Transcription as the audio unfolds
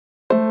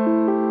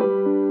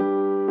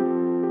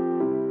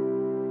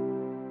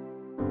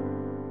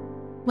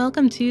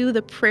Welcome to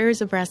the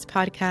Prayers of Rest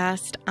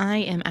podcast. I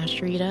am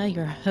Ashrita,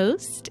 your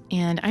host,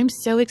 and I'm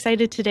so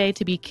excited today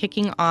to be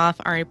kicking off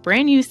our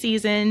brand new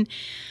season,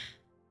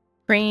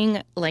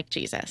 Praying Like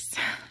Jesus.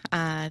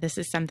 This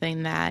is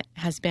something that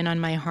has been on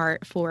my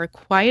heart for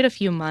quite a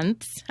few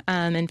months.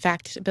 In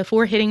fact,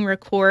 before hitting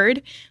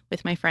record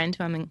with my friend,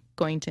 who I'm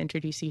going to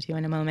introduce you to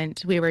in a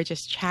moment, we were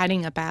just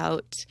chatting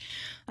about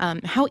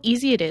how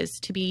easy it is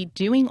to be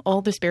doing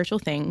all the spiritual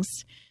things,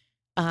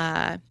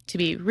 to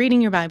be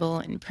reading your Bible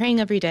and praying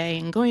every day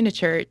and going to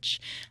church,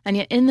 and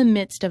yet in the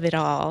midst of it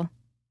all,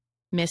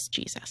 miss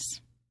Jesus,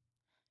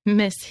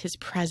 miss his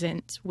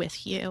presence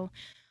with you,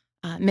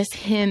 miss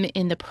him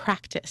in the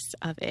practice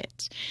of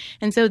it.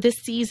 And so this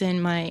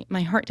season,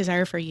 my heart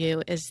desire for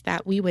you is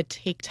that we would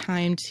take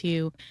time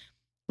to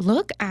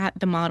look at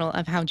the model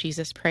of how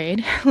Jesus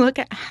prayed, look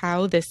at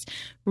how this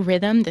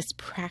rhythm, this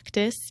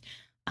practice,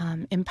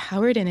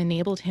 empowered and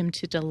enabled him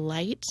to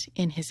delight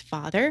in his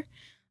Father.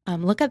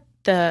 Look at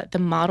the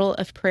model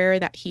of prayer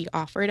that he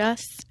offered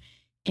us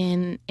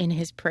in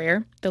his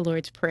prayer, the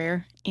Lord's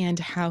Prayer, and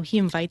how he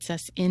invites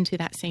us into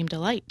that same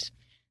delight,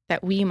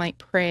 that we might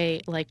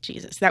pray like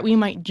Jesus, that we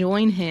might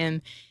join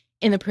him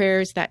in the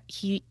prayers that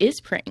he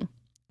is praying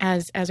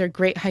as our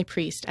great high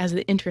priest, as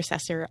the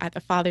intercessor at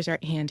the Father's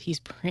right hand. He's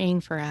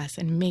praying for us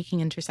and making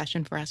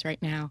intercession for us right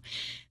now.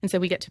 And so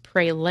we get to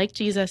pray like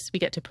Jesus. We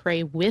get to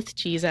pray with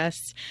Jesus.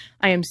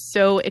 I am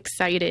so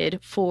excited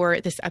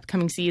for this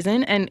upcoming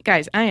season. And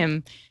guys, I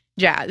am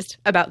jazzed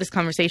about this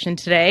conversation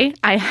today.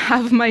 I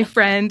have my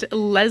friend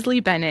Leslie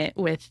Bennett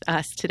with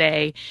us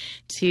today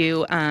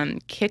to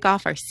kick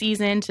off our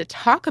season, to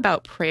talk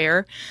about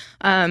prayer.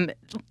 As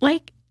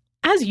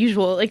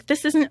usual,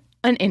 this isn't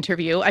an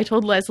interview. I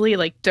told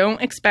Leslie,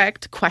 don't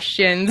expect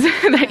questions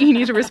that you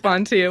need to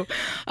respond to.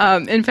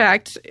 In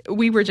fact,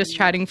 we were just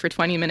chatting for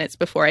 20 minutes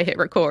before I hit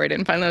record.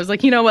 And finally I was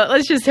like, you know what?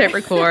 Let's just hit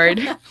record.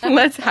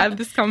 Let's have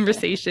this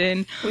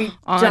conversation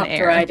on jumped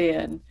air. Right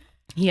in.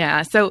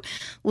 Yeah. So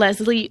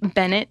Leslie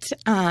Bennett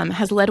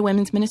has led a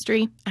women's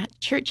ministry at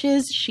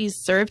churches. She's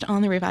served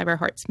on the Revive Our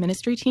Hearts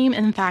ministry team.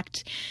 In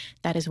fact,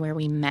 that is where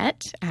we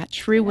met at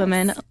True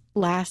Women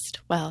last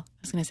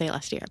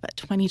year, but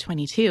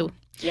 2022.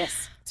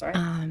 Yes, that's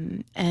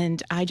right.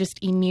 And I just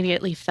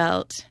immediately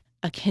felt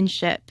a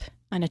kinship,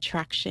 an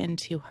attraction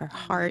to her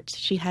heart.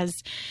 She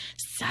has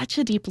such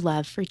a deep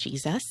love for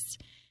Jesus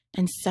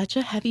and such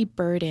a heavy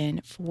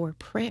burden for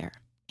prayer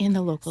in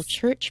the local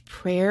church,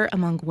 prayer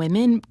among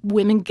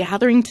women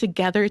gathering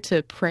together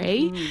to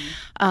pray.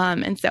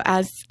 And so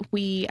as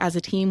we as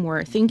a team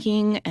were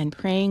thinking and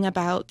praying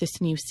about this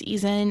new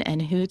season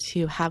and who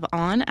to have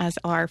on as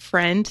our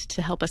friend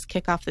to help us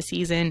kick off the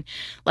season,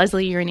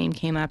 Leslie, your name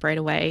came up right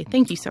away.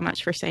 Thank you so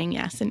much for saying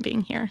yes and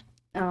being here.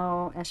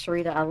 Oh,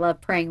 Ashrita, I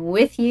love praying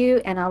with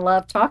you, and I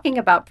love talking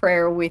about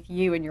prayer with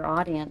you and your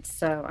audience.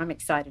 So I'm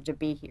excited to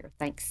be here.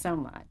 Thanks so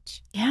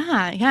much.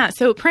 Yeah.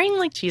 So praying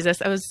like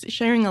Jesus, I was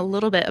sharing a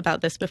little bit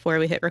about this before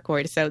we hit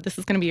record. So this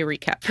is going to be a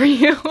recap for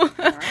you.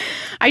 Right.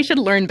 I should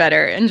learn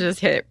better and just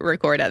hit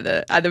record at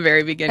the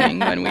very beginning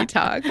when we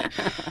talk.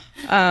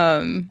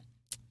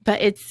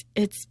 But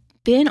it's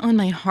been on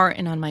my heart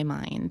and on my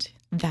mind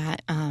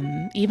that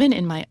even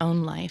in my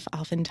own life,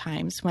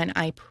 oftentimes when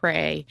I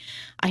pray,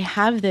 I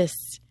have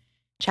this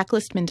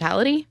checklist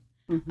mentality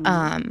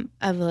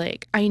of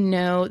I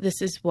know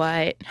this is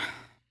what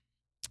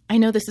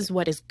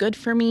is good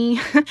for me.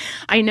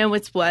 I know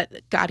it's what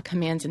God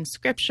commands in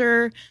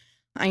Scripture.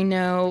 I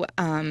know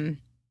I'm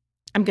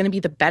going to be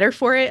the better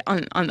for it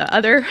on the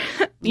other,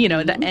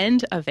 the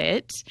end of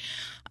it.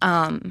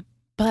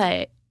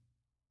 But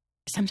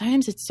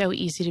sometimes it's so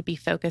easy to be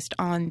focused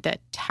on the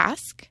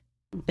task,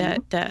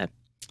 the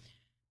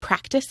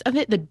practice of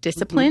it, the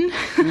discipline,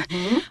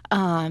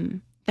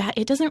 that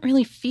it doesn't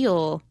really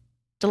feel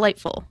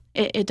delightful.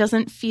 It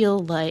doesn't feel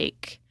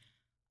like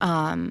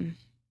a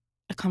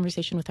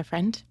conversation with a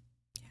friend.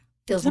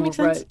 Feels Does that make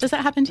sense? rote. Does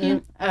that happen to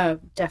you? Oh,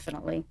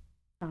 definitely.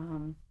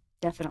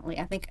 Definitely.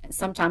 I think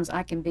sometimes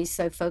I can be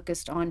so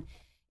focused on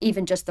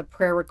even just the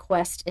prayer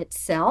request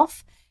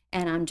itself,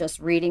 and I'm just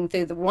reading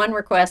through the one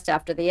request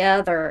after the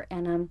other,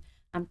 and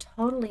I'm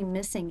totally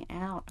missing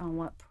out on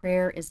what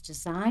prayer is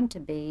designed to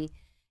be,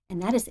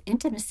 and that is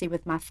intimacy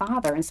with my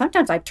Father. And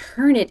sometimes I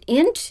turn it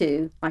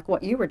into, like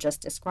what you were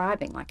just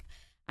describing, like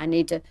I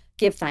need to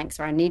give thanks,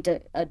 or I need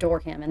to adore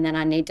him, and then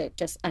I need to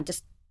just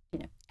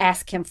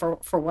ask him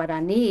for what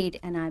I need,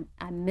 and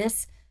I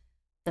miss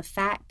the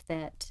fact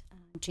that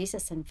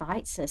Jesus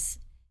invites us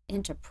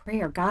into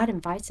prayer. God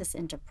invites us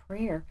into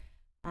prayer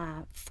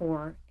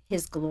for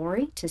his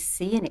glory, to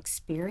see and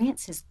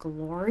experience his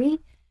glory,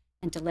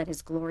 and to let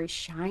his glory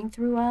shine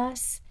through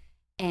us,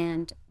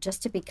 and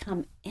just to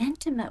become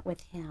intimate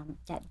with him.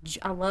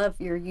 I love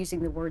you're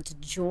using the words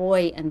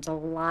joy and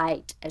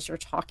delight as you're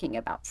talking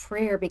about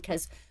prayer,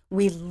 because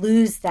we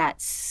lose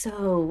that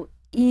so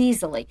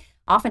easily.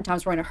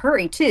 Oftentimes we're in a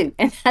hurry too,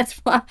 and that's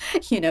why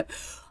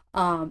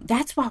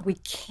we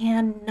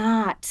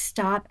cannot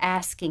stop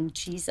asking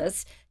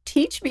Jesus,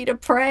 teach me to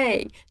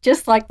pray,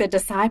 just like the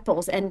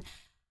disciples. And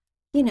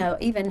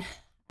even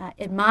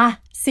in my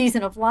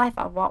season of life,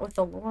 I've walked with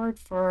the Lord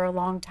for a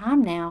long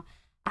time now.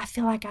 I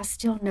feel like I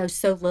still know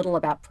so little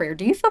about prayer.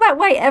 Do you feel that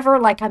way ever?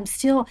 Like I'm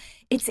still,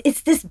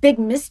 it's this big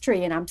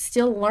mystery, and I'm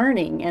still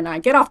learning, and I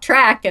get off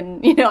track,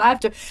 and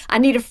I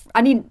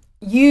need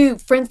you,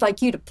 friends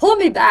like you, to pull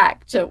me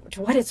back to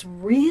what it's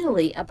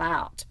really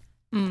about.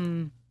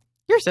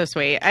 You're so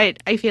sweet.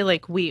 I feel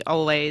like we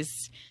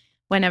always,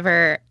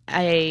 whenever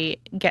I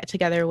get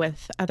together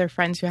with other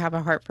friends who have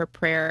a heart for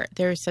prayer,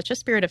 there's such a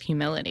spirit of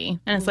humility.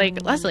 And it's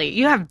like, Leslie,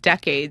 you have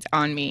decades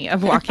on me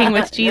of walking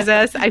with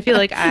Jesus. I feel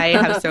like I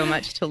have so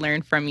much to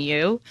learn from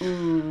you.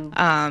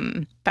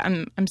 But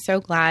I'm so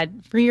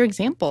glad for your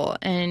example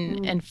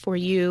and for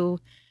your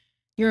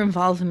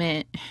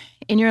involvement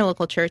in your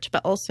local church,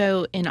 but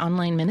also in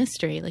online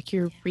ministry. Like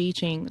you're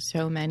reaching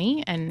so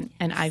many, and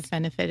I've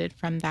benefited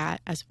from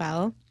that as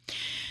well.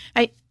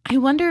 I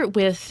wonder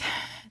with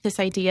this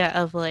idea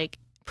of like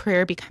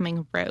prayer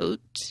becoming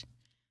rote.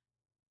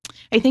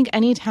 I think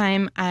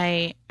anytime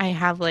I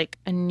have like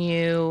a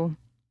new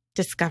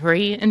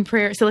discovery in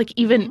prayer, so like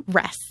even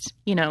REST,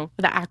 the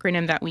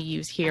acronym that we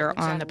use here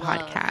on the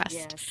podcast,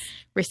 yes.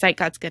 Recite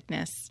God's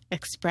goodness,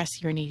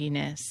 express your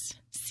neediness,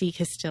 seek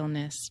his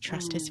stillness,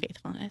 trust his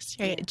faithfulness,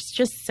 right? Yeah. It's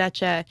just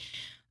such a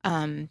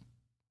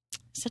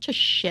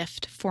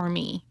shift for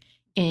me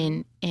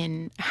in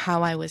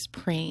how I was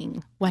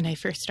praying when I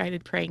first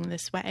started praying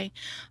this way,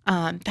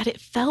 that it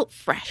felt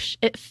fresh.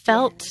 It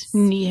felt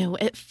new.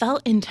 It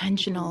felt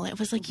intentional. It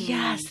was like,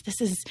 yes,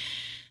 this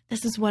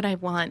is what I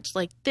want.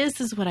 Like, this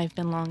is what I've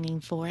been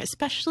longing for,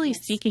 especially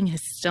seeking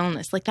his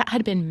stillness. Like that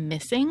had been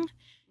missing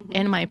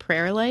in my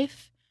prayer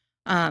life.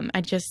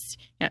 I just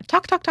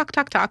talk,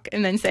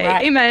 and then say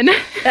amen.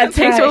 That's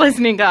Thanks for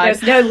listening, God.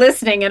 There's no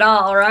listening at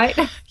all, right?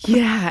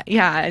 Yeah,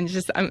 and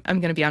just I'm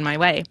going to be on my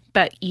way.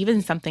 But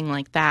even something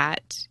like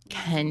that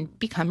can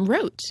become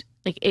rote.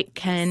 Like it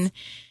can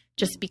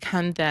just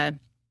become the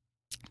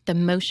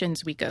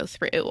motions we go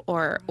through,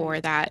 or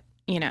that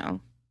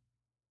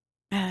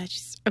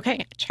just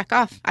okay, check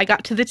off. I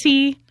got to the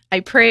T.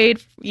 I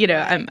prayed,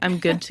 I'm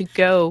good to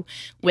go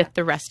with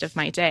the rest of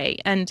my day.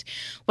 And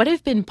what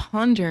I've been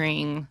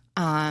pondering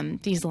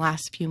these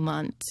last few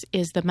months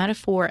is the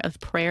metaphor of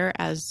prayer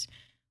as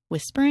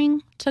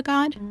whispering to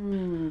God.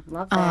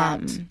 Love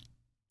that.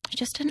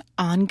 Just an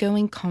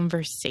ongoing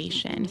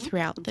conversation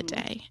throughout the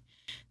day.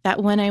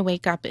 That when I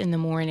wake up in the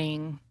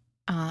morning,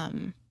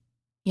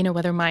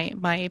 whether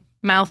my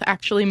mouth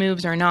actually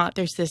moves or not,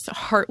 there's this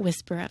heart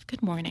whisper of,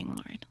 good morning,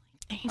 Lord.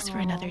 Thanks for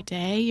another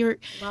day. Your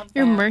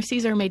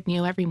mercies are made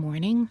new every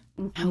morning.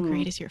 How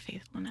great is your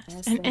faithfulness?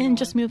 Yes, and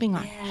just moving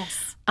on.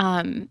 Yes.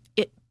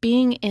 It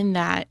being in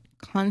that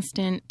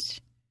constant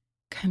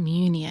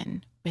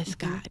communion with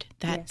God,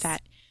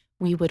 that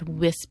we would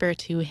whisper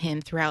to him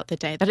throughout the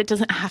day, that it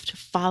doesn't have to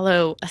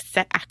follow a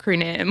set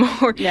acronym,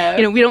 or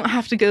we don't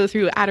have to go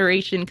through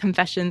adoration,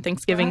 confession,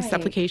 thanksgiving,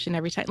 supplication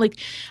every time. Like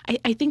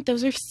I think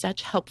those are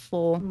such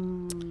helpful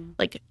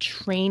like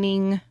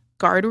training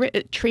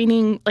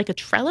like a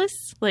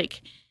trellis,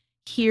 like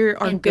here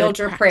are and good build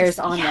your practices. prayers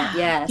on that.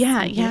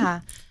 Yes. Yeah.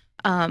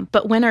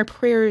 But when our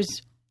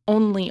prayers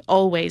only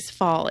always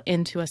fall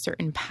into a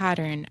certain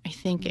pattern, I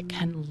think it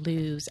can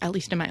lose, at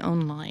least in my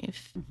own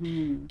life,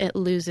 it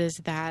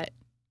loses that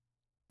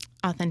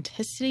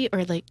authenticity,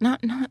 or like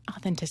not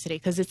authenticity,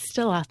 because it's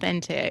still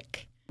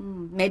authentic.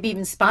 Maybe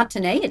even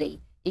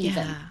spontaneity,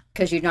 even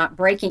because you're not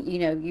breaking,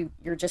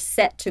 you're just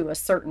set to a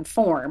certain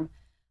form.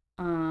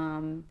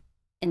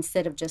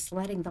 Instead of just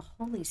letting the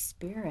Holy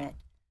Spirit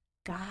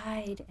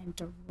guide and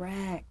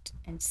direct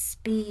and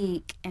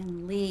speak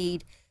and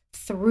lead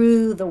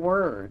through the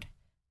Word.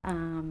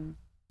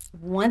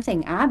 One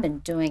thing I've been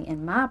doing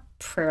in my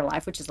prayer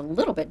life, which is a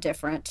little bit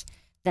different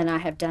than I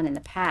have done in the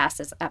past,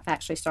 is I've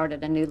actually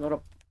started a new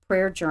little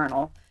prayer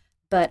journal,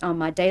 but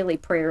my daily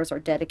prayers are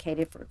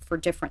dedicated for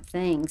different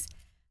things.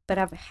 But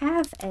I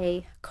have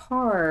a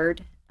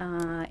card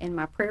in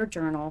my prayer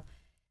journal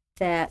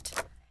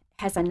that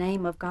has a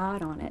name of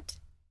God on it,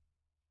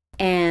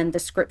 and the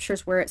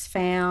scriptures where it's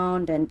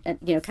found, and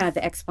kind of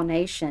the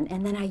explanation.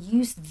 And then I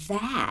use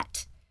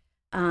that.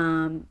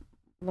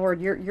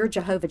 Lord, you're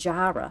Jehovah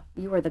Jireh.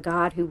 You are the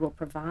God who will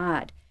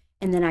provide.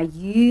 And then I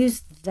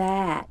use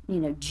that,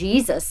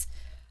 Jesus,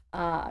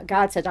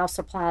 God said, I'll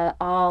supply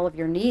all of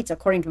your needs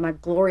according to my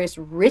glorious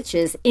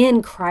riches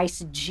in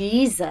Christ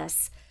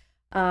Jesus.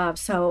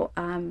 So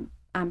I'm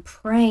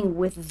praying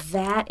with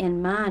that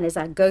in mind as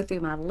I go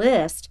through my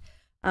list.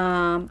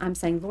 I'm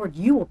saying, Lord,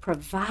 you will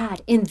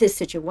provide in this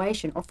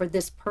situation or for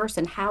this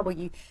person. How will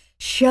you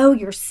show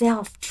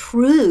yourself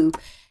true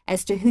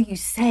as to who you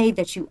say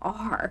that you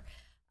are?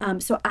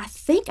 So I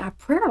think our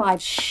prayer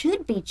lives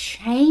should be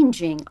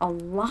changing a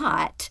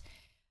lot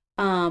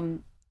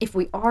if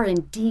we are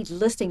indeed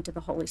listening to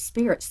the Holy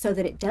Spirit, so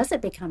that it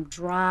doesn't become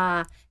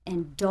dry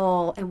and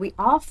dull. And we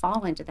all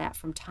fall into that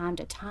from time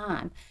to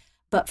time.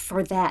 But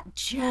for that,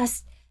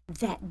 just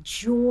that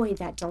joy,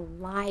 that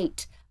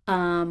delight,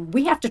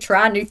 we have to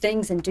try new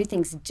things and do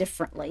things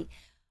differently.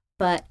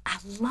 But I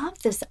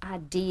love this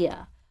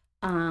idea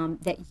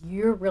that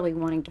you're really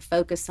wanting to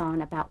focus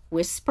on about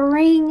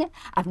whispering.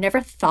 I've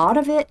never thought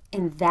of it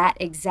in that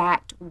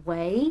exact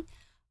way.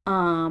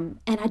 And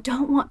I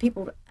don't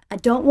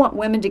want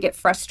women to get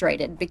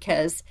frustrated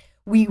because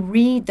we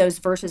read those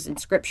verses in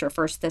scripture,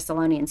 1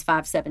 Thessalonians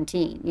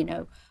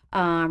 5:17,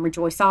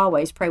 rejoice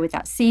always, pray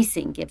without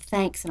ceasing, give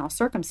thanks in all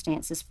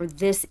circumstances, for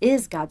this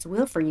is God's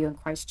will for you in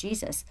Christ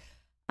Jesus.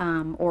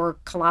 Or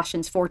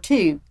Colossians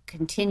 4:2,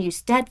 continue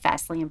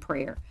steadfastly in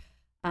prayer.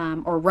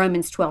 Or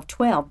Romans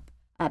 12:12,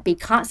 be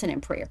constant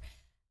in prayer.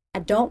 I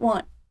don't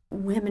want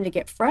women to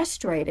get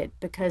frustrated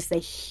because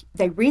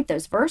they read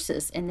those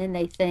verses and then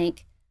they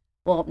think,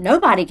 well,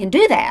 nobody can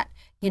do that.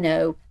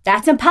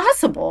 That's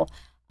impossible.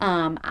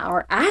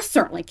 Or I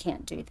certainly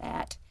can't do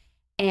that.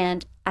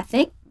 And I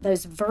think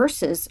those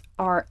verses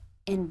are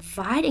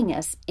inviting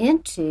us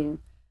into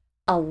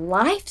a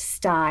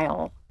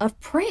lifestyle of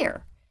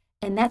prayer.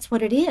 And that's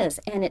what it is.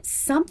 And it's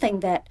something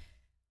that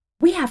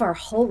we have our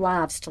whole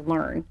lives to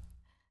learn.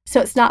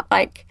 So it's not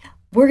like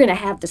we're going to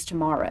have this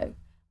tomorrow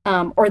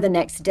or the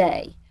next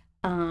day.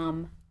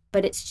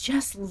 But it's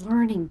just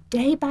learning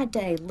day by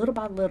day, little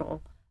by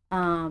little,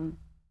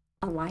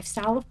 a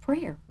lifestyle of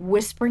prayer,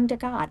 whispering to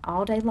God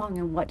all day long.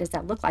 And what does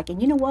that look like?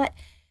 And you know what,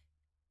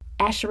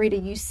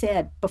 Asherita, you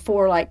said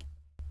before, like,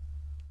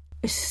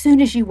 as soon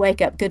as you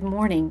wake up, good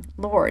morning,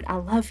 Lord, I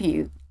love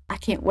you. I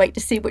can't wait to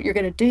see what you're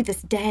going to do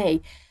this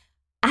day.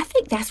 I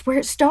think that's where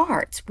it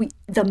starts.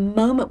 The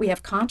moment we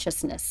have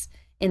consciousness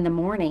in the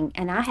morning,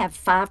 and I have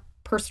 5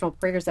 personal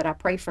prayers that I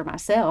pray for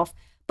myself,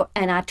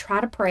 and I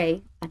try to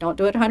pray. I don't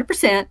do it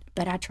 100%,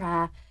 but I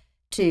try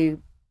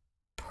to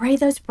pray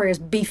those prayers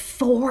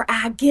before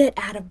I get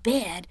out of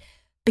bed,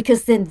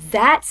 because then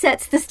that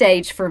sets the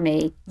stage for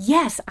me.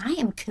 Yes, I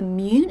am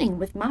communing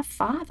with my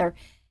Father,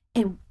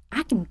 and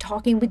I am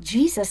talking with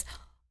Jesus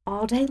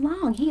all day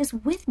long. He is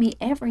with me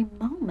every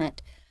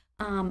moment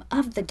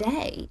of the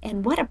day.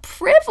 And what a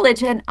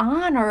privilege and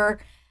honor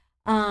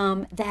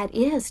that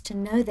is, to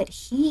know that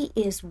He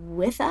is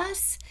with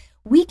us.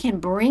 We can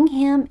bring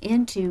Him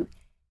into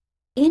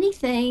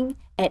anything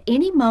at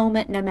any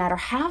moment, no matter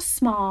how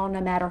small,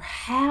 no matter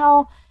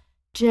how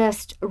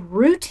just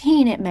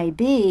routine it may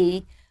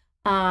be,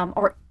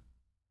 or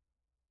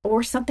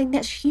something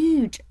that's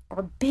huge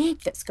or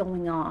big that's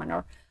going on,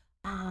 or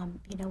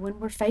when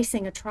we're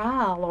facing a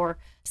trial or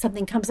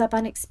something comes up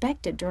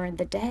unexpected during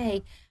the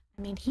day.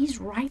 I mean, He's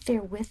right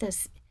there with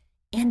us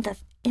in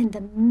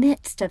the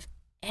midst of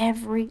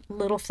every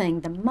little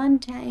thing, the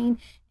mundane,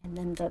 and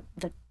then the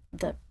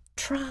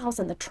trials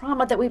and the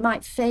trauma that we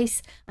might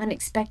face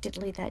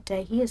unexpectedly that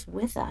day. He is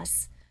with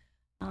us,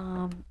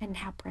 and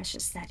how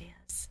precious that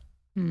is.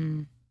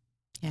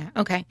 Yeah.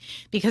 Okay.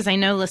 Because I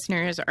know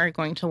listeners are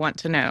going to want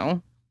to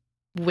know,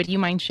 would you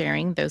mind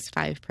sharing those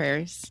 5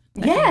 prayers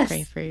that you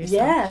pray for yourself?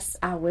 Yes,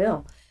 I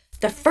will.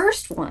 The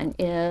first one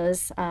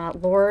is,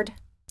 Lord,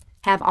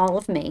 have all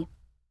of me.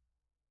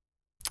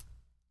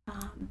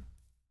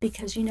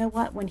 Because you know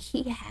what? When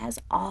He has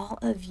all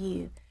of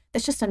you,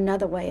 that's just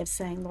another way of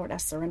saying, Lord, I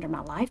surrender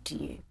my life to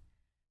you.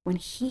 When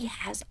He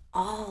has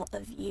all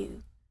of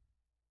you,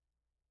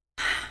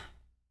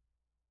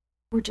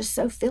 we're just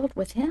so filled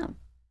with Him.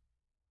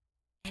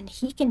 And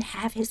He can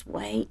have His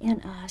way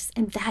in us.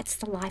 And that's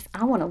the life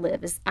I want to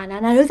live. And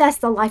I know that's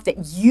the life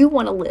that you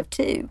want to live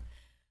too.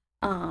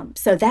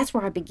 So that's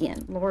where I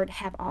begin. Lord,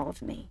 have all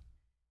of me.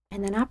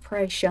 And then I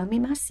pray, show me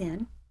my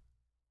sin,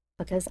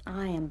 because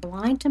I am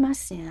blind to my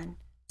sin.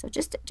 So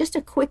just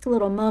a quick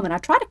little moment. I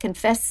try to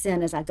confess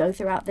sin as I go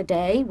throughout the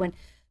day. When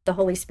the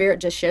Holy Spirit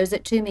just shows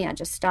it to me, I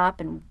just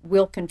stop and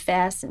will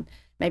confess. And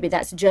maybe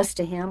that's just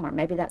to Him, or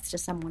maybe that's to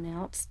someone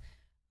else.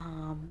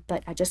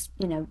 But I just,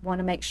 want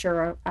to make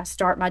sure I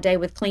start my day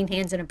with clean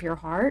hands and a pure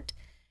heart.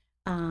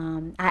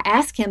 I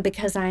ask Him,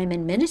 because I am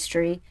in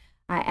ministry,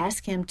 I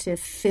ask Him to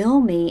fill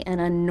me and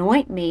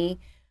anoint me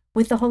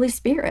with the Holy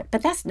Spirit.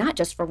 But that's not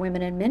just for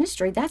women in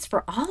ministry. That's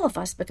for all of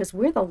us, because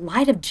we're the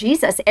light of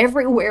Jesus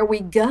everywhere we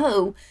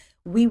go.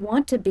 We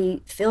want to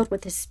be filled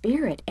with His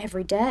Spirit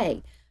every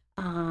day.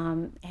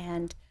 So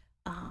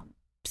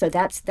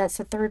that's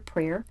the third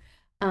prayer.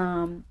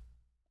 One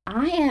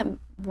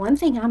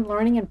thing I'm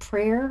learning in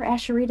prayer,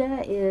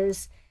 Asherita,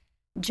 is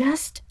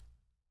just,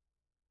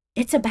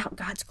 it's about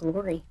God's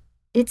glory.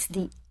 It's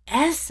the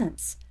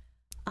essence.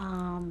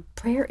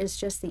 Prayer is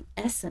just the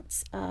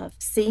essence of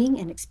seeing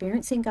and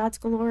experiencing God's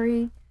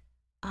glory.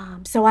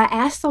 So I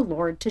asked the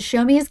Lord to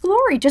show me His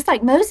glory, just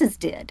like Moses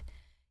did,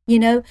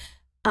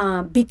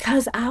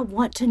 because I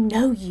want to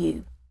know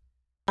you.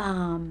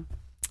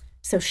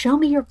 So show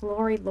me your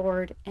glory,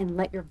 Lord, and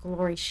let your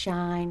glory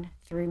shine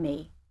through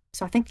me.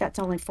 So I think that's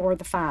only 4 of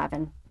the 5.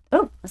 And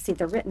let's see,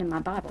 they're written in my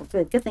Bible.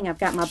 Good thing I've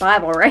got my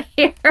Bible right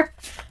here.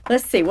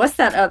 Let's see, what's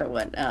that other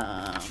one?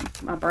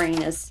 My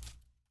brain is.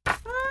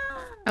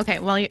 Okay,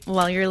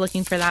 while you're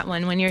looking for that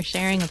one, when you're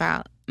sharing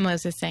about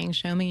Moses saying,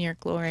 "Show me your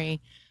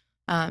glory,"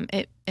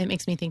 it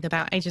makes me think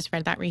about. I just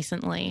read that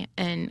recently,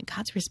 and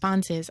God's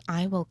response is,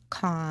 "I will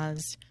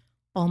cause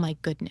all my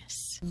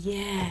goodness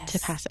Yes. to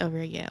pass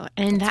over you.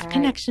 And That's that right.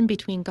 connection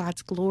between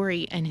God's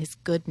glory and his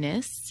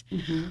goodness,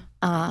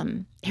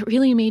 it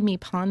really made me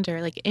ponder,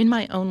 like in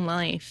my own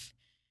life,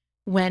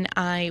 when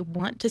I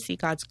want to see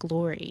God's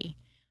glory,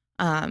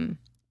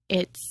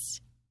 it's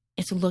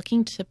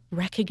looking to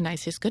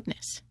recognize his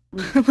goodness.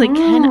 Like,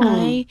 can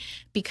I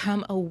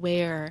become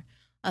aware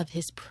of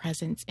his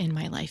presence in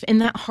my life? In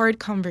that hard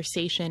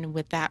conversation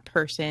with that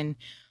person,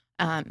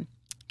 can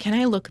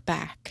I look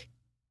back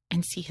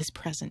and see his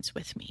presence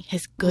with me,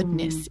 his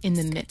goodness in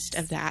the midst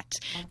of that,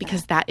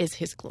 because that is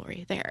his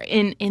glory there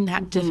in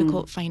that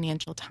difficult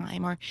financial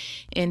time or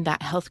in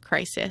that health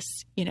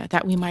crisis,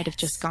 that we might have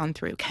just gone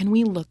through. Can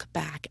we look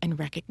back and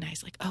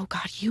recognize, like, oh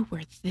God, you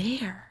were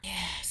there.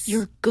 Yes.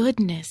 Your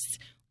goodness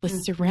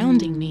was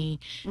surrounding me,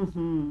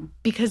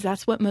 because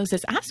that's what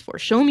Moses asked for.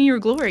 Show me your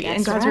glory. That's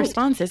and God's right.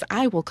 response is,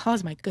 I will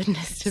cause my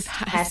goodness to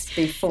pass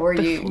before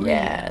you.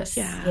 Yes.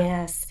 Yeah.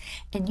 Yes.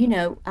 And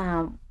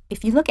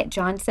if you look at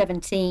John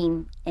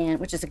 17,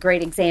 which is a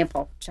great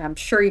example, which I'm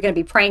sure you're going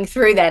to be praying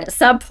through that at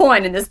some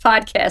point in this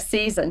podcast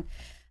season,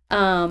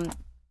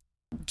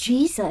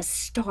 Jesus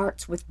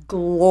starts with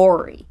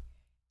glory.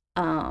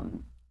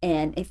 And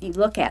if you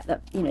look at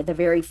the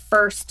very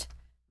first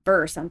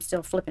verse, I'm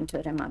still flipping to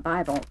it in my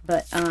Bible,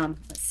 but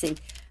let's see.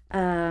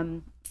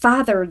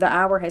 Father, the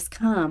hour has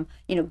come,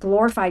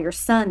 glorify your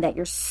Son, that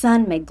your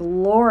Son may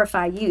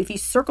glorify you. If you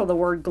circle the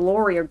word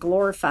glory or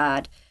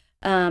glorified,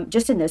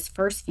 just in those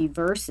first few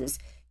verses,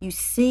 you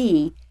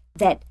see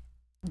that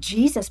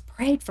Jesus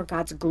prayed for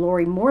God's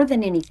glory more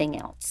than anything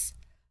else.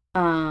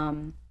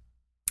 In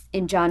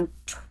John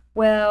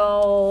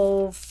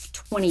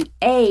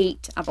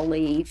 12:28, I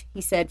believe,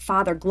 he said,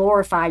 Father,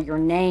 glorify your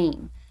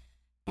name.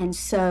 And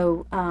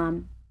so,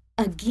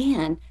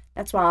 again,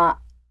 that's why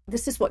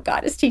this is what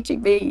God is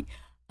teaching me,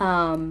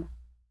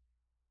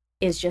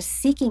 is just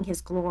seeking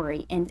his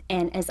glory. And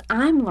as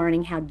I'm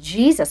learning how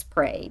Jesus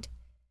prayed,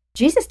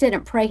 Jesus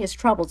didn't pray his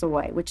troubles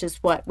away, which is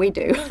what we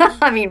do.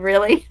 I mean,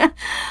 really?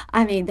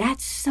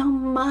 That's so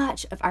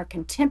much of our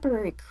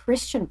contemporary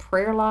Christian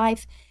prayer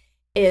life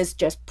is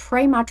just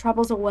pray my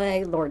troubles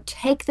away. Lord,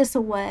 take this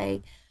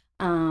away.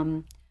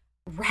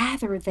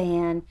 Rather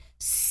than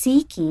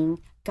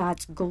seeking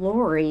God's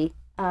glory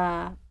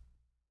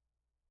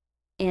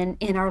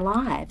in our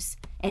lives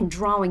and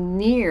drawing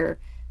near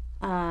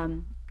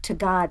to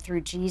God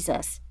through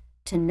Jesus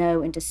to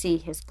know and to see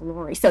his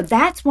glory. So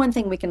that's one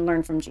thing we can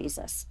learn from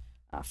Jesus,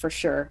 for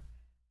sure,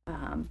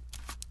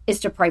 is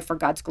to pray for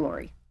God's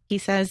glory. He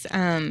says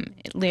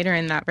later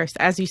in that verse,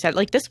 as you said,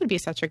 like this would be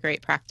such a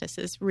great practice,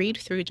 is read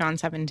through John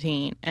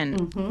 17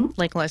 and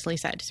like Leslie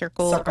said,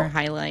 circle or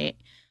highlight.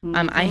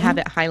 I have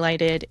it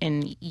highlighted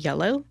in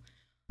yellow.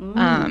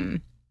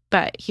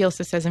 But he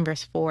also says in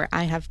verse 4,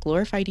 I have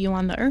glorified you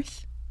on the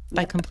earth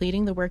by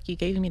completing the work you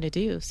gave me to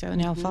do. So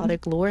now, Father,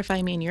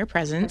 glorify me in your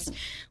presence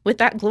with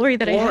that glory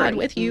that I had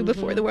with you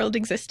before the world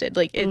existed.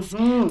 Like it's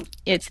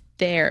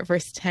there.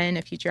 Verse 10,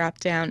 if you drop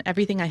down,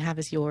 everything I have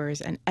is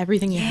yours and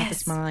everything you have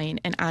is mine.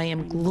 And I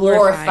am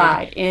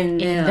glorified in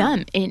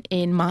them,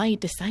 in my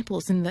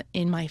disciples,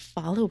 in my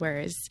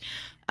followers.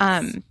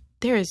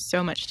 There is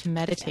so much to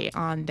meditate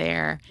on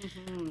there.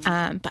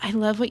 But I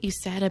love what you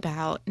said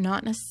about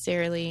not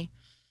necessarily...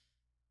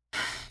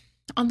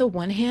 On the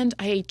one hand,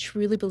 I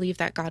truly believe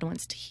that God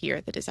wants to hear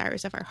the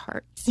desires of our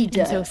hearts. He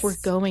does. And so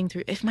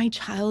if my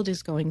child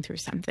is going through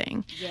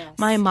something,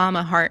 my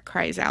mama heart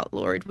cries out,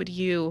 Lord, would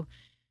you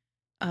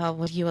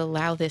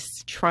allow this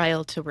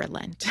trial to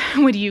relent?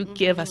 Would you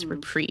give us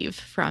reprieve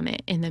from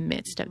it in the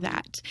midst of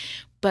that?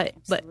 But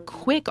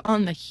quick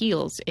on the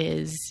heels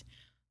is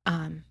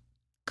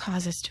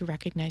cause us to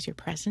recognize your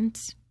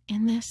presence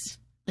in this.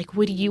 Like,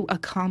 would you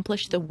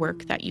accomplish the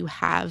work that you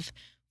have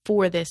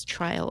for this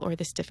trial or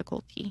this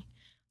difficulty?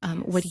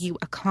 Would you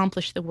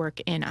accomplish the work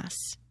in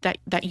us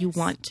that you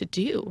want to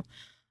do?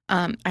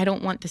 I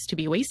don't want this to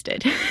be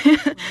wasted.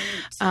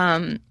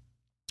 And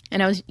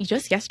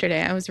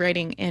yesterday, I was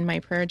writing in my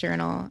prayer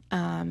journal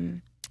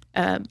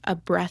a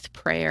breath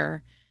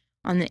prayer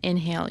on the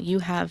inhale. You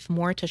have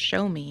more to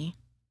show me.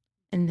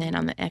 And then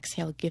on the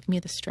exhale, give me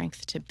the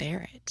strength to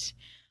bear it.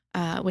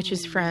 Which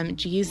is from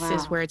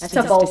Jesus' words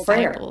to his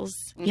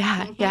disciples.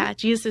 Yeah.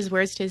 Jesus'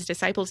 words to his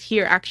disciples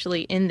here,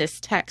 actually, in this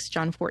text,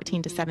 John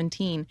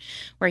 14-17,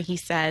 where he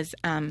says,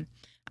 I'm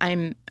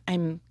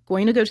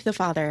going to go to the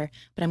Father,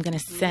 but I'm going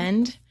to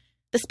send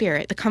the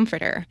Spirit, the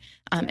Comforter,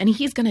 and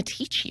he's going to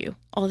teach you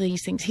all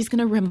these things. He's going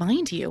to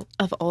remind you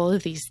of all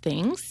of these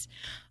things,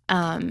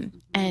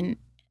 and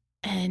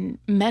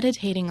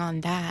meditating on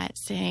that,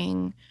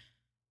 saying,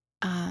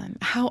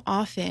 how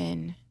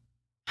often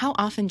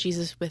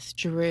Jesus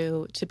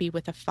withdrew to be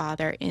with the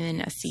Father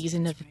in a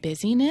season of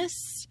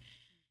busyness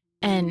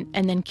and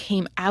then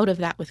came out of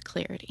that with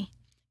clarity,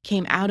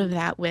 came out of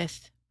that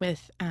with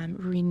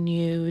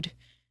renewed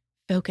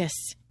focus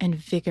and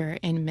vigor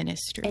in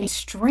ministry. And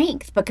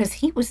strength, because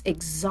he was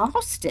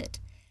exhausted.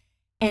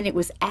 And it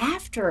was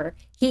after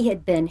he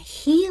had been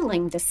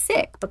healing the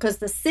sick, because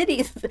the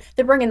city,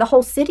 they're bringing the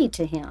whole city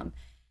to him.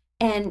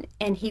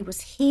 and he was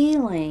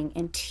healing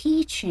and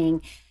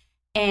teaching,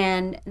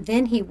 and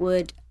then he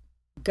would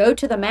go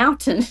to the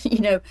mountain,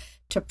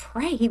 to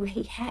pray. He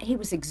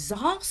was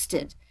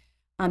exhausted.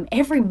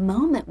 Every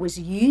moment was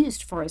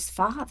used for his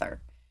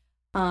Father.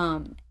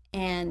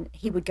 And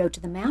he would go to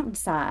the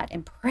mountainside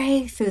and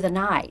pray through the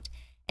night.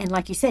 And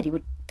like you said, he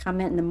would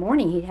come in the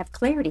morning, he'd have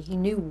clarity. He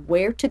knew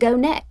where to go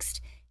next.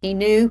 He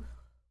knew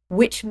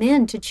which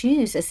men to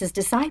choose as his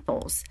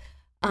disciples.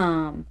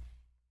 And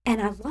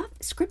I love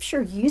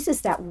Scripture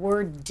uses that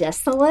word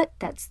desolate.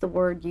 That's the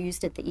word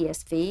used at the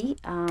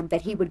ESV,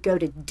 that he would go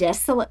to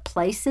desolate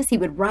places. He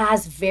would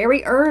rise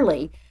very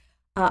early,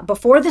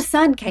 before the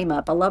sun came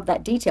up. I love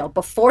that detail.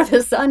 Before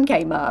the sun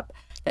came up.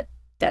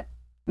 That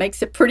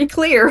makes it pretty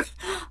clear.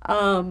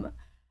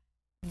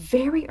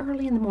 Very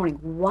early in the morning,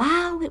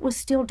 while it was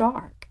still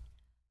dark,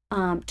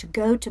 to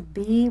go to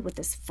be with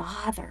his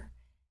Father.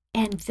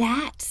 And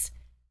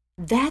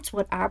that's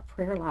what our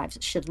prayer lives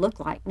should look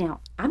like. Now,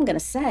 I'm going to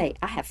say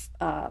I have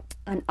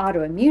an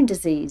autoimmune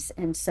disease,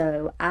 and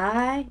so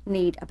I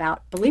need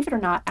believe it or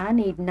not, I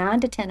need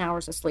 9 to 10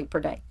 hours of sleep per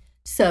day.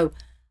 So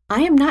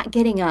I am not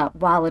getting up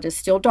while it is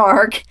still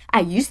dark. I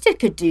used to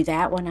could do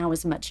that when I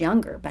was much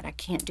younger, but I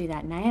can't do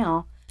that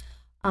now.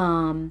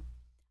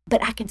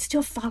 But I can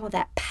still follow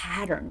that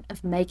pattern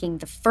of making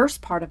the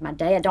first part of my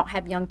day. I don't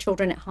have young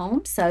children at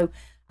home, so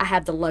I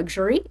have the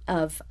luxury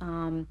of,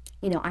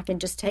 I can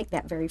just take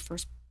that very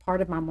first part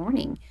of my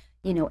morning,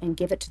 and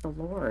give it to the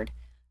Lord.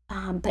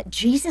 But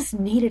Jesus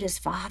needed his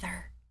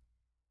Father,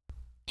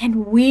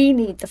 and we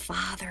need the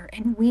Father,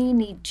 and we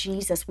need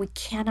Jesus. We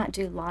cannot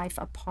do life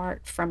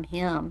apart from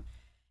him.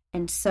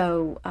 And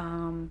so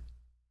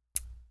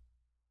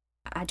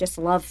I just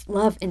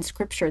love in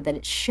Scripture that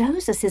it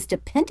shows us his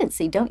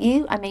dependency, don't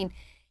you? I mean,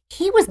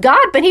 he was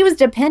God, but he was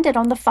dependent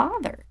on the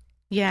Father.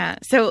 Yeah.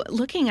 So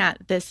looking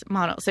at this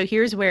model, so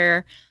here's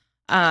where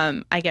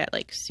I get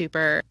like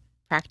super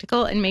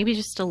practical and maybe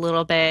just a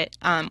little bit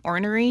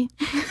ornery.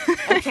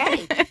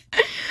 Okay.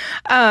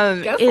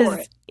 Go for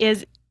it.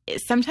 Is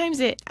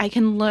sometimes I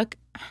can look.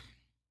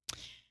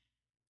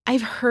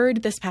 I've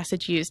heard this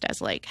passage used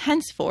as like,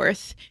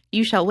 henceforth,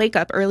 you shall wake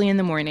up early in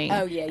the morning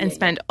and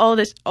spend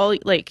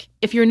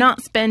if you're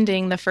not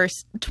spending the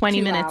first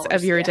 20 minutes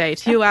of your day,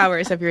 2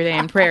 hours of your day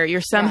in prayer,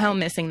 you're somehow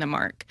missing the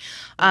mark.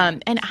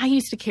 And I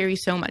used to carry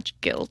so much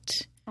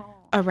guilt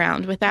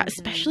around with that,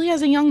 especially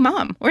as a young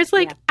mom, where it's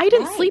like, I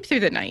didn't sleep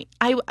through the night.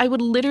 I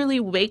would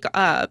literally wake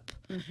up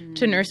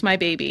to nurse my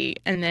baby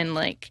and then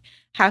like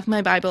have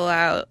my Bible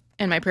out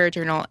and my prayer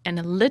journal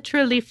and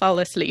literally fall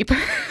asleep.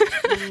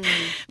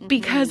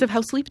 Because of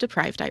how sleep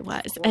deprived I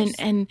was.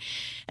 And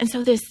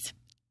so this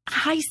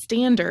high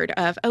standard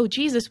of,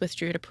 Jesus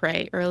withdrew to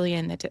pray early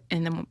in the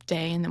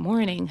day, in the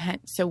morning,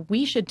 so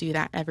we should do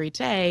that every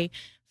day,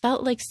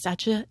 felt like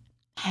such a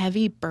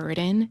heavy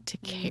burden to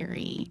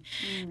carry.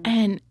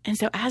 And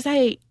so as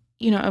I,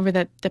 over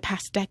the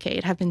past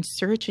decade have been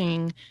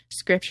searching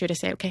Scripture to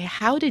say, okay,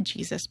 how did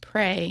Jesus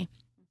pray?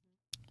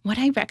 What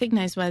I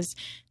recognized was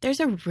there's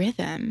a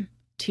rhythm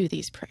to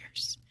these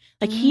prayers.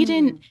 Like he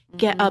didn't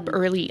get up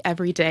early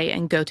every day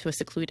and go to a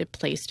secluded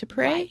place to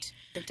pray.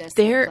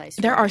 Right.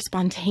 There are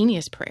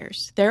spontaneous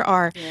prayers. There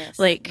are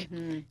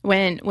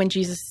when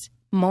Jesus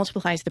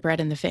multiplies the bread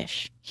and the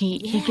fish, he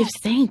gives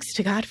thanks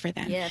to God for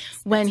them. Yes,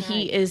 when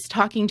he is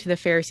talking to the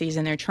Pharisees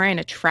and they're trying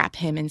to trap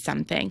him in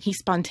something, he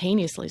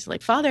spontaneously is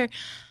like, Father,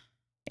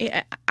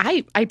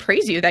 I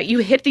praise you that you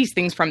hid these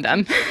things from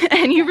them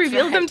and you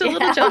revealed them to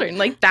little children.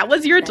 Like that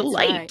was your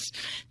delight,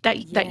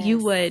 that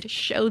you would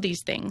show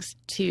these things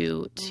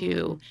to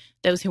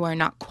those who are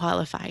not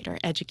qualified or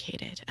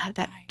educated,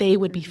 that they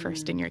would be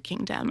first in your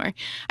kingdom. Or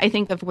I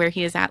think of where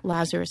he is at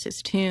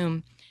Lazarus's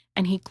tomb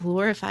and he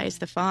glorifies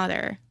the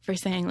Father for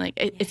saying like,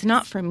 it's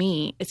not for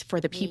me, it's for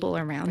the people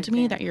around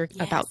me that you're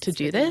about to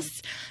do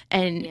this.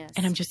 And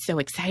I'm just so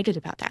excited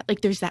about that.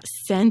 Like there's that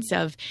sense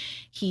of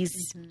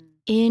he's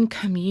in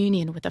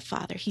communion with the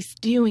Father. He's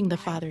doing the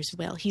Father's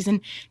will. He's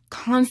in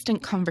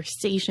constant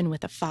conversation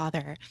with the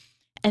Father.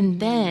 And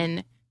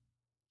then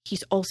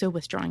he's also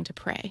withdrawing to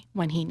pray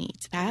when he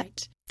needs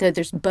that. So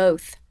there's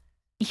both.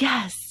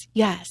 Yes.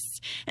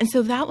 And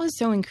so that was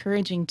so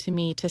encouraging to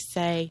me to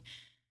say,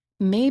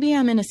 maybe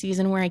I'm in a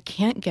season where I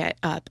can't get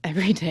up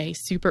every day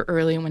super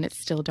early when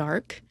it's still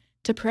dark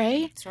to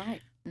pray. That's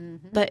right.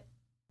 But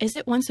is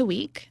it once a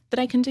week that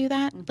I can do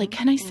that? Like,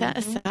 can I set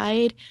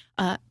aside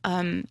a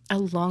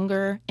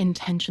longer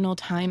intentional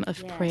time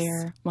of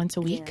prayer once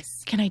a week?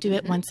 Can I do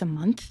it once a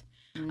month?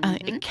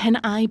 Can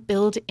I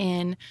build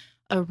in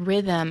a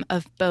rhythm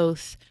of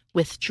both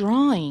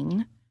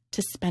withdrawing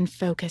to spend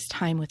focused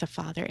time with the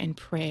Father in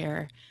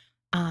prayer,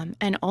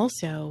 and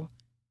also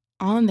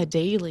on the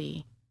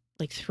daily,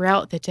 like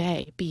throughout the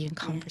day, be in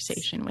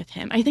conversation with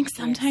him. I think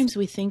sometimes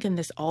we think in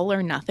this all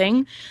or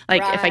nothing,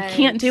 like if I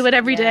can't do it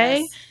every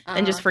day,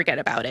 then just forget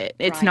about it.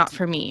 It's not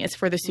for me. It's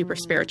for the super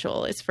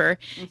spiritual. It's for,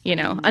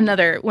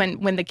 another,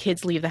 when the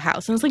kids leave the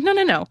house. And it's like,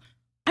 no.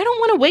 I don't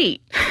want to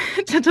wait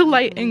to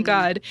delight in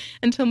God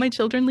until my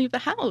children leave the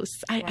house.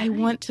 I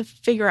want to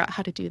figure out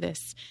how to do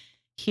this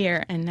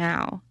here and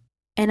now.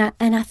 And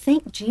I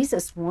think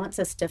Jesus wants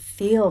us to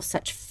feel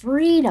such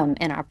freedom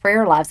in our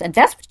prayer lives. And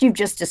that's what you've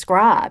just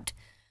described.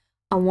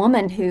 A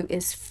woman who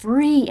is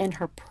free in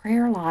her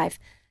prayer life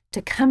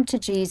to come to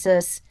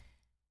Jesus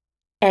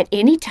at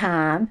any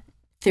time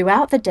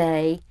throughout the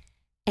day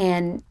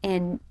and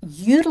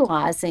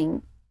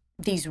utilizing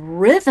these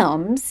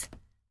rhythms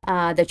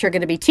that you're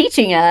going to be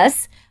teaching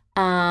us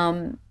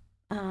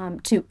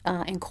to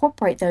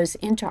incorporate those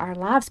into our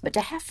lives, but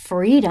to have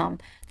freedom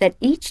that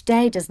each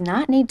day does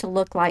not need to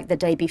look like the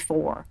day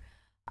before.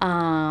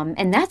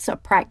 And that's a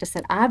practice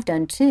that I've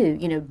done too,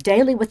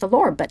 daily with the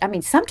Lord. But I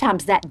mean,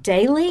 sometimes that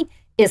daily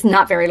is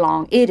not very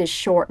long. It is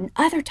short. And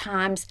other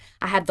times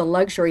I have the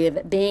luxury of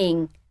it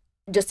being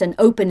just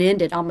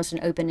almost an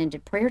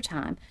open-ended prayer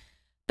time.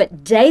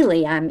 But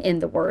daily I'm in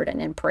the Word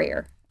and in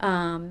prayer.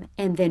 And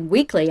then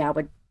weekly I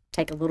would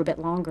take a little bit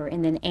longer.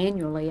 And then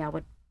annually I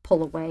would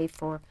pull away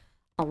for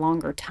a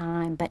longer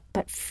time.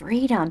 But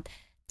freedom,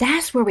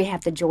 that's where we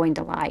have the joy and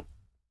delight.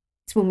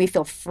 It's when we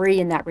feel free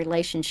in that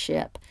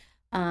relationship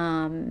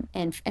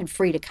and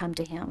free to come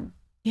to Him.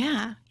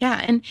 Yeah.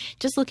 And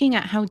just looking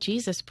at how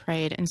Jesus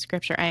prayed in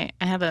Scripture, I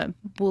have a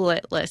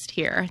bullet list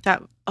here. I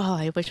thought,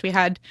 I wish we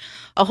had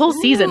a whole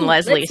season,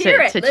 Leslie,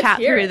 to chat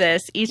through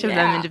this, each of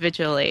them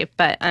individually.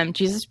 But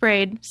Jesus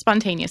prayed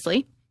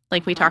spontaneously,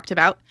 like we talked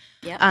about.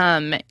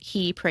 Yep.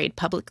 He prayed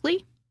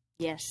publicly.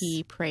 Yes.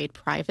 He prayed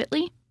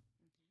privately.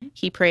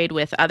 He prayed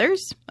with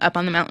others up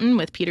on the mountain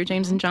with Peter,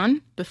 James, and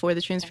John before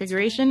the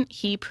Transfiguration. Right.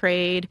 He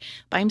prayed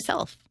by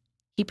himself.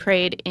 He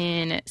prayed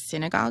in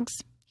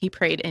synagogues. He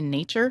prayed in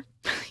nature.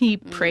 He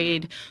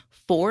prayed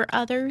for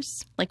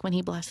others, like when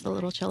he blessed the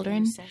little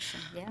children.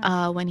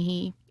 When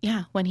he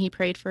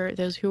prayed for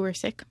those who were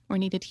sick or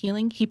needed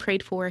healing, he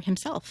prayed for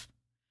himself.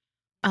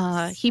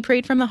 He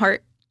prayed from the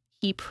heart.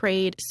 He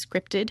prayed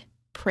scripted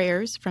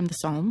prayers from the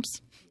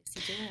Psalms.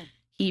 Yes, he did.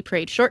 He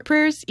prayed short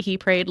prayers. He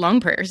prayed long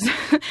prayers.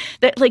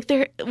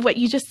 What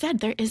you just said,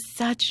 there is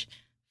such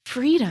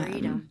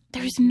freedom.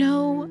 There's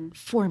no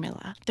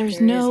formula.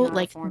 There's no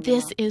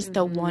this is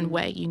the one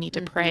way you need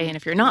to pray. And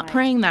if you're not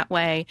praying that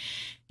way,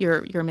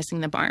 you're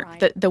missing the mark.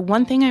 Right. The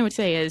one thing I would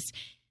say is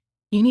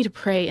you need to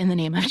pray in the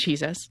name of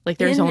Jesus. Like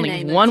there's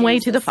only one way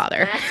to the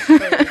Father.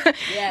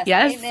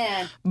 Yes.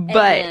 Amen.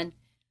 But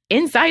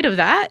inside of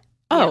that,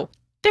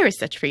 there is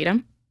such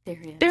freedom.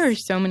 There are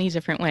so many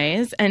different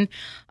ways. And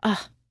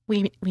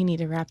we need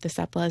to wrap this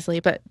up, Leslie.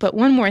 But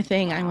one more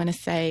thing I want to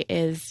say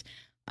is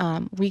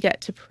we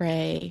get to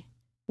pray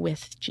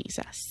with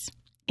Jesus.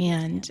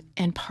 And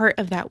part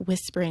of that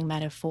whispering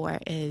metaphor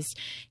is,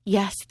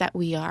 yes, that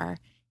we are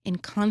in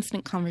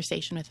constant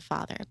conversation with the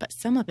Father, but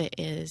some of it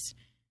is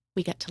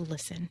we get to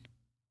listen.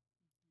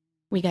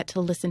 We get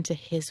to listen to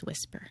His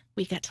whisper.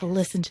 We get to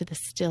listen to the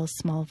still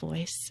small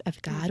voice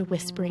of God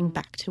whispering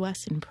back to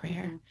us in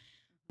prayer.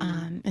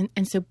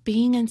 And so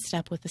being in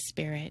step with the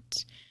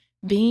Spirit,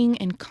 being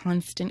in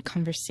constant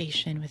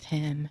conversation with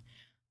Him,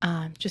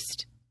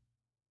 just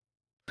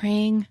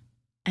praying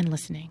and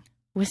listening,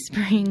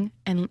 whispering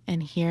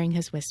and hearing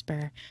His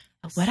whisper,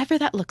 whatever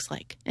that looks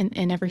like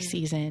in every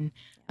season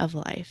of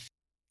life.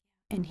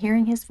 And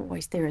hearing His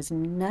voice, there is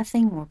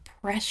nothing more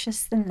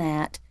precious than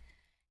that.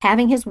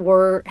 Having His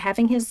word,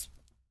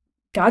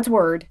 God's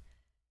word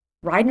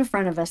right in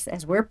front of us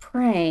as we're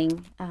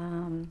praying,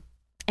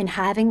 and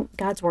having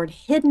God's word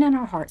hidden in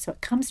our heart so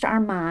it comes to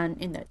our mind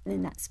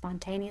in that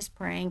spontaneous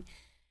praying.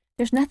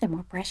 There's nothing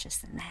more precious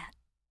than that,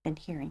 than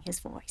hearing His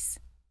voice.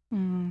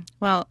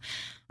 Well,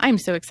 I'm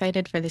so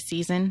excited for the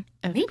season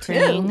of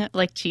praying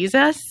like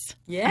Jesus.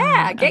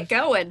 Yeah, get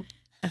going.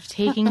 Of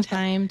taking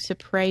time to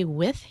pray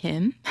with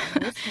Him,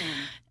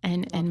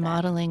 and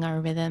modeling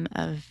our rhythm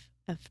of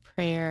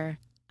prayer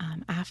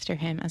after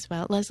Him as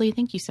well. Leslie,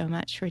 thank you so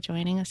much for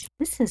joining us.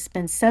 This has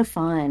been so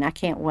fun. I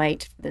can't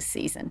wait for this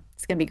season.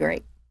 It's going to be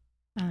great.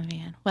 Oh,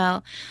 man.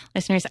 Well,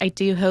 listeners, I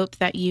do hope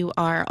that you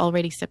are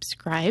already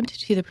subscribed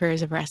to the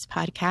Prayers of Rest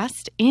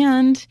podcast.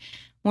 And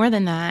more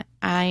than that,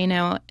 I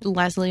know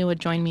Leslie would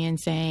join me in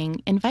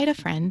saying, invite a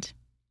friend,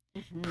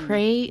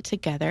 pray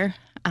together.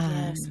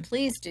 Yes,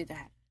 please do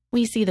that.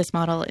 We see this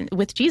model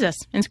with Jesus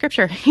in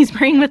Scripture. He's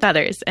praying with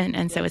others,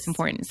 and so it's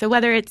important. So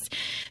whether it's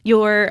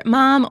your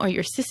mom or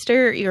your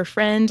sister, your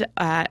friend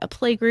at a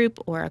play group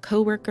or a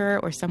coworker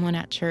or someone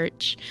at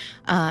church,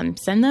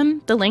 send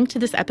them the link to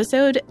this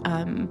episode,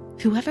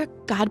 whoever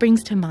God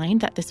brings to mind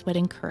that this would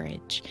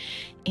encourage,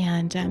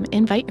 and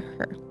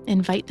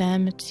invite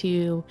them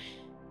to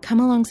come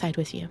alongside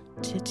with you,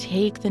 to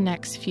take the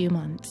next few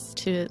months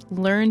to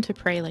learn to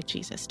pray like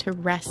Jesus, to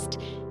rest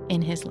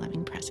in His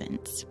loving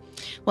presence.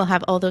 We'll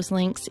have all those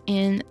links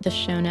in the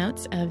show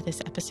notes of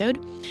this episode.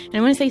 And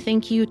I want to say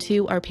thank you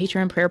to our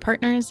Patreon prayer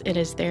partners. It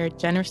is their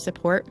generous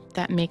support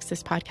that makes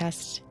this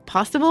podcast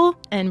possible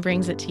and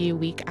brings it to you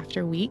week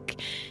after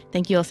week.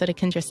 Thank you also to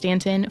Kendra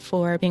Stanton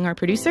for being our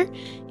producer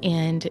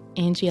and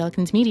Angie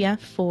Elkins Media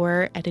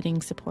for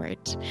editing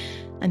support.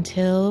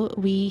 Until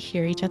we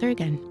hear each other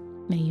again,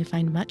 may you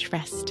find much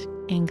rest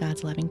in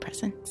God's loving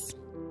presence.